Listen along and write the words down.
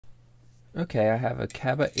Okay, I have a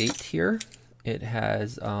Kaba 8 here. It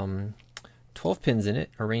has 12 pins in it,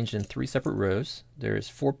 arranged in 3 separate rows. There's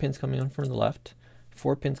 4 pins coming in from the left,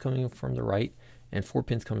 4 pins coming in from the right, and 4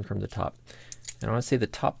 pins coming from the top. And I want to say the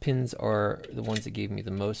top pins are the ones that gave me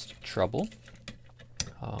the most trouble.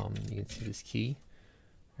 You can see this key.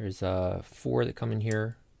 There's 4 that come in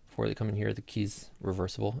here, 4 that come in here. The key's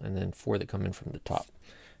reversible, and then 4 that come in from the top.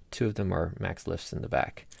 2 of them are max lifts in the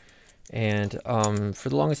back. And for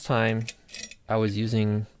the longest time, I was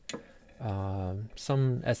using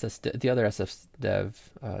the other SS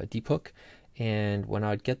Dev deep hook, and when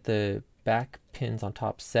I'd get the back pins on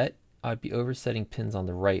top set, I'd be oversetting pins on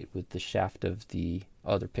the right with the shaft of the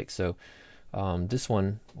other pick. So this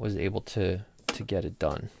one was able to get it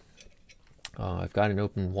done. I've got it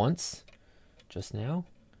open once just now,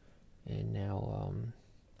 and now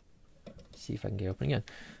see if I can get it open again.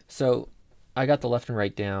 So I got the left and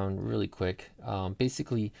right down really quick.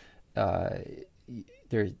 Basically,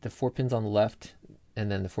 there's the 4 pins on the left,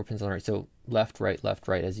 and then the 4 pins on the right. So left, right,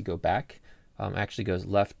 as you go back. Actually goes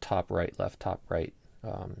left, top, right,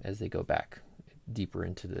 as they go back deeper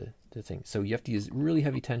into the thing. So you have to use really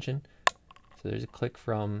heavy tension. So there's a click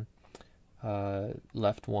from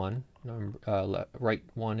left 1, right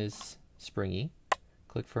 1 is springy.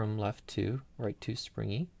 Click from left 2, right 2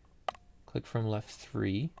 springy. Click from left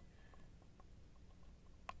 3.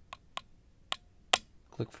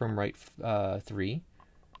 Click from right 3.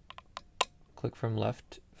 Click from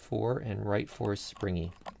left 4, and right 4 is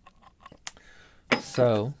springy.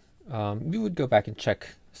 So we would go back and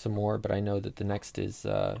check some more, but I know that the next is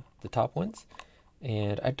the top ones,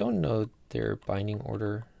 and I don't know their binding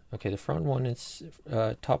order. Okay, the front one is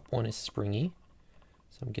top 1 is springy,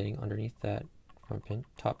 so I'm getting underneath that front pin.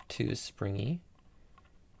 Top 2 is springy.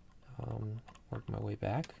 Work my way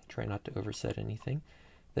back. Try not to overset anything.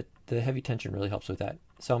 The heavy tension really helps with that.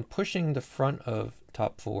 So I'm pushing the front of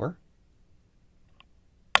top 4.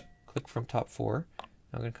 Click from top 4. Now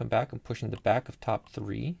I'm going to come back. I'm pushing the back of top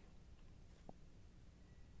 3.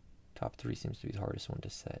 Top 3 seems to be the hardest one to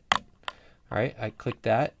set. All right, I clicked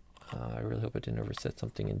that. I really hope I didn't overset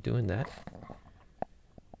something in doing that.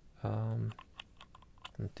 I'm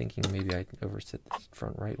thinking maybe I overset this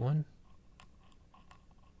front right one.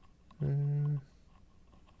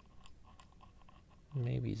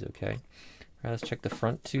 Maybe he's okay. All right, let's check the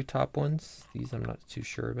front 2 top ones. These I'm not too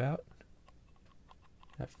sure about.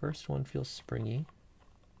 That first one feels springy.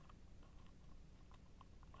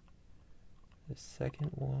 The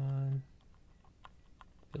second one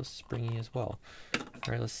feels springy as well. All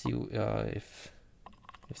right, let's see if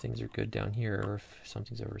things are good down here or if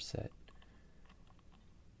something's overset.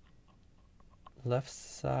 Left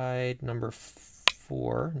side number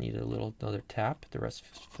 4 needed another tap. The rest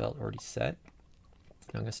felt already set.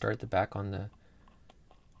 Now I'm going to start at the back on the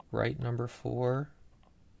right number 4.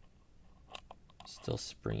 Still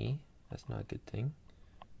springy. That's not a good thing.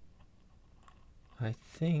 I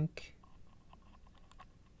think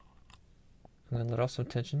I'm going to let off some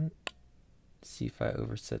tension. See if I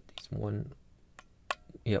overset these one.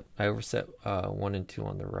 Yep, I overset 1 and 2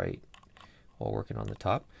 on the right while working on the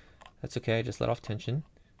top. That's okay. I just let off tension,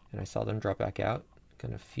 and I saw them drop back out. I'm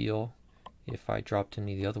going to feel if I dropped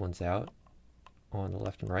any of the other ones out on the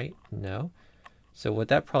left and right. No. So what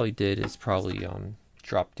that probably did is probably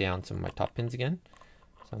drop down some of my top pins again.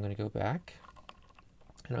 So I'm going to go back,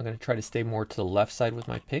 and I'm going to try to stay more to the left side with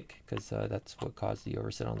my pick, because that's what caused the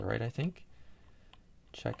overset on the right, I think.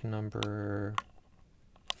 Check number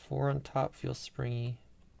 4 on top feels springy.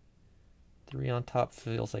 3 on top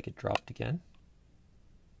feels like it dropped again.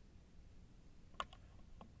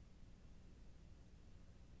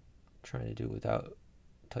 Trying to do it without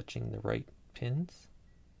touching the right pins.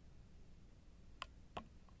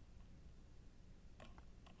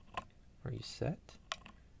 Are you set?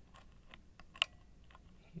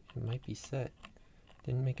 It might be set.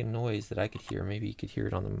 Didn't make a noise that I could hear. Maybe you could hear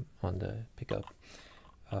it on the pickup.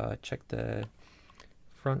 Check the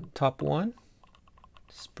front top 1,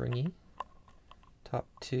 springy. Top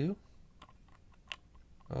 2.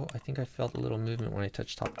 Oh, I think I felt a little movement when I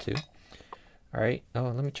touched top 2. All right. Oh,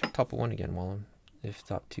 let me check top 1 again if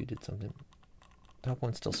top 2 did something. Top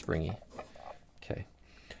 1's still springy. Okay.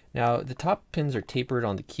 Now the top pins are tapered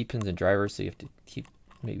on the key pins and drivers, so you have to keep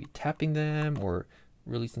maybe tapping them or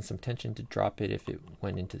releasing some tension to drop it if it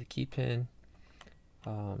went into the key pin.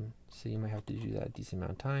 So you might have to do that a decent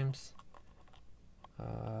amount of times.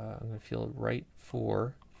 I'm going to feel right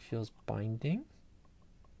 4 feels binding.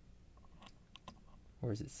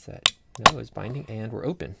 Or is it set? No, it's binding, and we're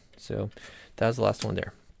open. So that was the last one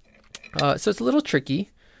there. So it's a little tricky.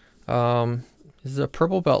 This is a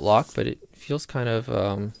purple belt lock, but it feels kind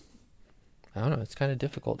of I don't know, it's kind of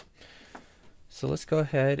difficult. So let's go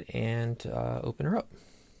ahead and open her up.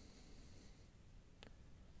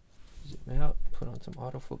 Zoom out, put on some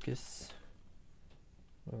autofocus,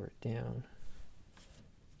 lower it down,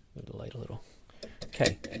 move the light a little.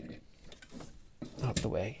 Okay, out the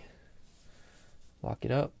way. Lock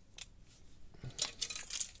it up.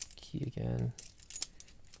 Key again.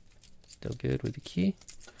 Still good with the key.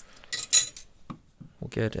 We'll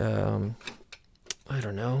get, I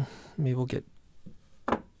don't know, maybe we'll get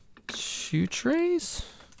 2 trays?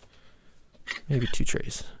 Maybe 2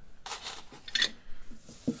 trays.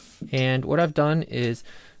 And what I've done is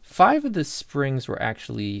 5 of the springs were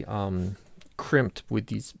actually crimped with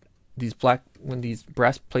these black, when these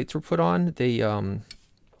brass plates were put on, they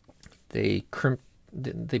crimped,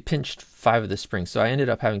 they pinched 5 of the springs. So I ended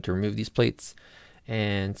up having to remove these plates.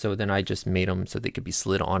 And so then I just made them so they could be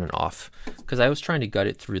slid on and off, because I was trying to gut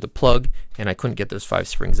it through the plug and I couldn't get those 5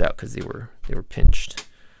 springs out because they were pinched.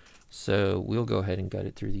 So we'll go ahead and gut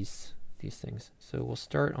it through these things. So we'll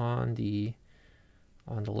start on the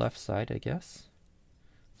left side, I guess.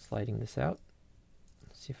 Sliding this out.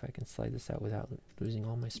 Let's see if I can slide this out without losing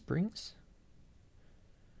all my springs.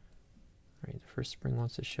 All right, the first spring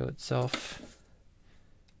wants to show itself.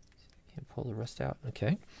 Can't pull the rest out.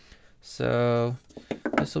 Okay. So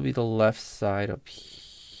this will be the left side up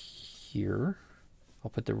here. I'll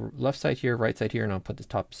put the left side here, right side here, and I'll put the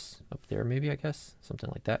tops up there maybe, I guess. Something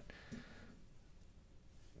like that.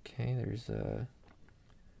 Okay, there's a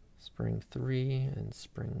spring 3 and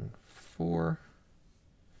spring 4.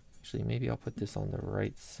 Actually, maybe I'll put this on the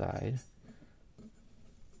right side.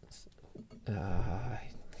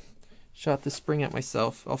 Shot the spring at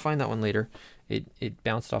myself. I'll find that one later. It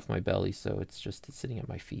bounced off my belly, so it's just sitting at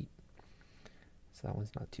my feet. So that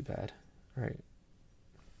one's not too bad. All right.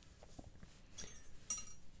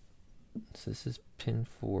 So this is pin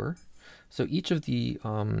 4. So each of the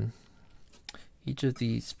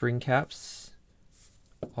spring caps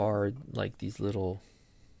are like these little.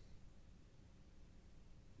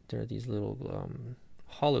 They're these little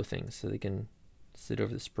hollow things, so they can sit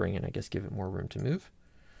over the spring and I guess give it more room to move.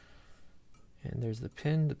 And there's the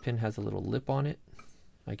pin. The pin has a little lip on it,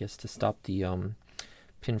 I guess to stop the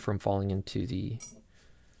pin from falling into the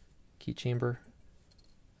key chamber.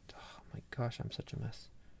 Oh my gosh, I'm such a mess.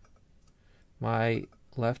 My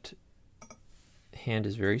left hand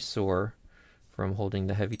is very sore from holding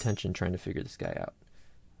the heavy tension trying to figure this guy out.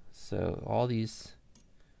 So all these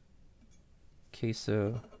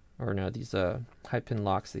queso, or no, these high pin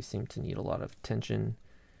locks, they seem to need a lot of tension,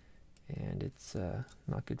 and it's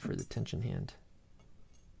not good for the tension hand.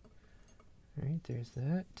 All right, there's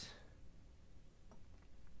that.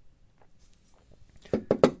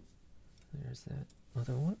 There's that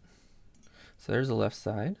other one. So there's the left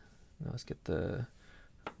side. Now let's get we'll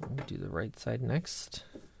do the right side next.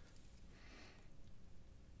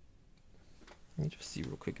 Let me just see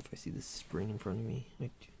real quick if I see this spring in front of me.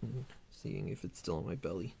 Seeing if it's still on my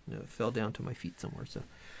belly. No, it fell down to my feet somewhere, so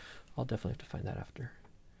I'll definitely have to find that after.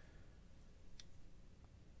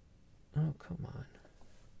 Oh, come on.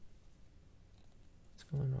 What's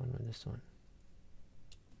going on with this one?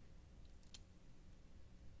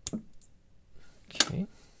 Okay.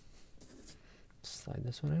 Slide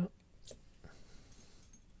this one out.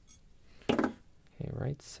 Okay,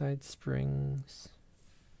 right side springs.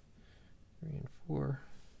 3 and 4.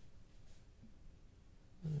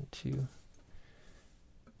 1 and 2.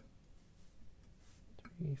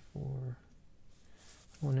 3, 4.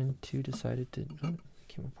 1 and 2 decided to, oh, it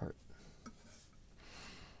came apart.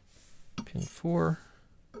 Pin 4.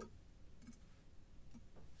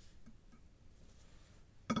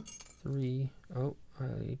 3. Oh,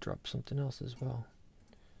 I dropped something else as well.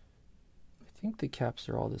 I think the caps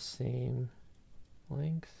are all the same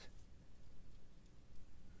length.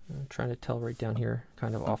 I'm trying to tell right down here,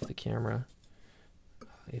 kind of off the camera,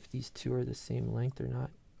 if these two are the same length or not.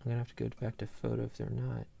 I'm going to have to go back to photo if they're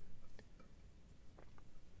not.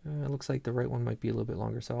 It looks like the right one might be a little bit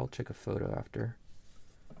longer, so I'll check a photo after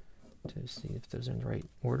to see if those are in the right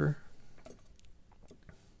order.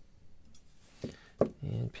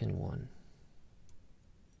 And pin 1.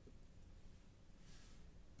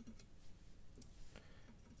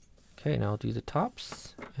 Okay, now I'll do the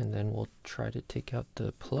tops, and then we'll try to take out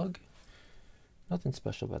the plug. Nothing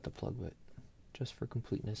special about the plug, but just for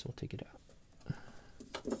completeness, we'll take it out.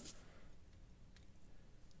 All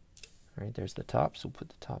right, there's the tops. We'll put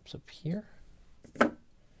the tops up here. All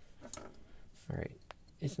right,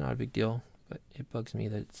 it's not a big deal, but it bugs me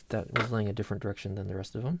that that was laying a different direction than the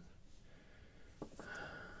rest of them.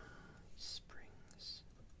 Springs.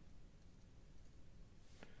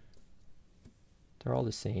 They're all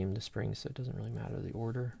the same, the springs, so it doesn't really matter the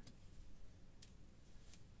order.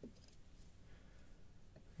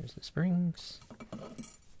 There's the springs.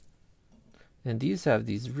 And these have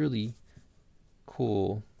these really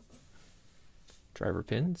cool driver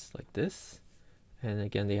pins like this. And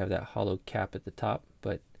again, they have that hollow cap at the top,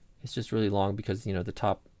 but it's just really long because, you know, the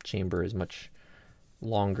top chamber is much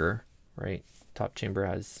longer, right? Top chamber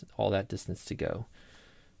has all that distance to go.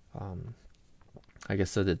 I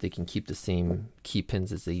guess so that they can keep the same key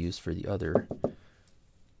pins as they use for the other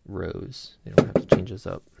rows. They don't have to change those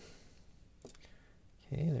up.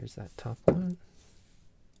 Okay, there's that top one.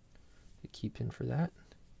 The key pin for that.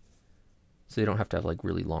 So you don't have to have like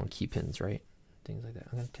really long key pins, right? Things like that.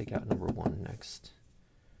 I'm going to take out number 1 next,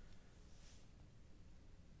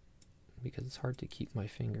 because it's hard to keep my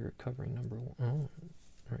finger covering number 1. Oh, all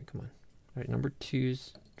right, come on. All right, number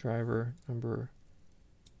 2's driver, number...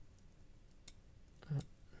 maybe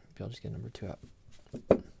I'll just get number 2 out.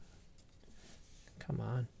 Come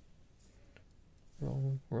on.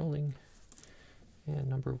 Rolling. And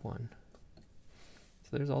number 1.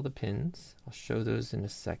 So there's all the pins. I'll show those in a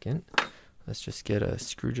second. Let's just get a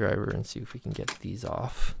screwdriver and see if we can get these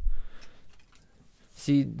off.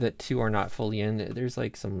 See that 2 are not fully in. There's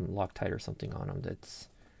like some Loctite or something on them that's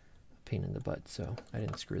a pain in the butt, so I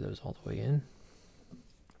didn't screw those all the way in.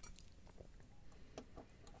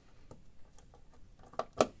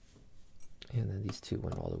 And then these 2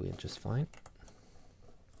 went all the way in just fine.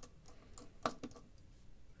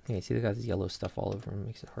 Okay, see they got this yellow stuff all over them.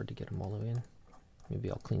 Makes it hard to get them all the way in. Maybe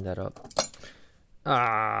I'll clean that up.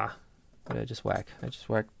 Ah! What did I just whack? I just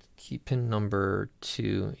whacked key pin number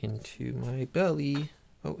 2 into my belly.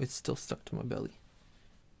 Oh, it's still stuck to my belly.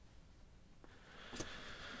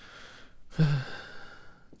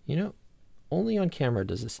 You know, only on camera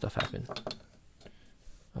does this stuff happen.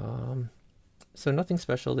 So nothing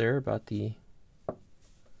special there about the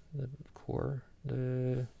core.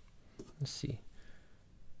 Let's see.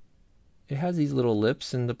 It has these little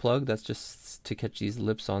lips in the plug. That's just to catch these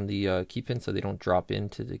lips on the key pin so they don't drop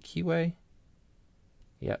into the keyway.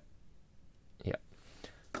 Yep. Yep.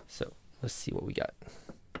 So let's see what we got.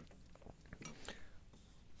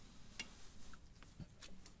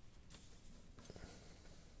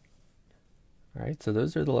 All right, so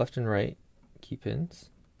those are the left and right key pins.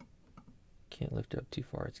 Can't lift it up too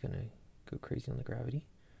far. It's going to go crazy on the gravity.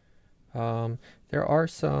 There are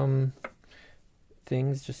some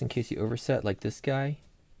things just in case you overset, like this guy.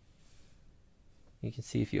 You can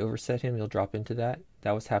see if you overset him, he'll drop into that.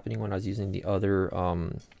 That was happening when I was using the other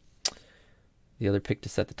pick to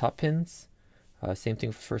set the top pins. Same thing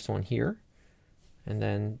with the first one here. And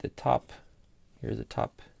then the top, here's the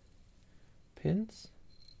top pins.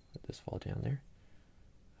 Let this fall down there.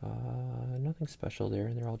 Nothing special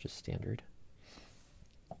there, they're all just standard.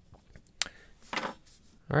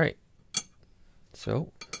 All right,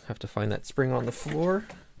 so have to find that spring on the floor,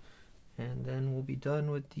 and then we'll be done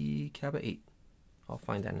with the Kaba 8. I'll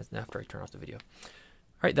find that after I turn off the video.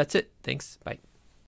 All right, that's it. Thanks. Bye.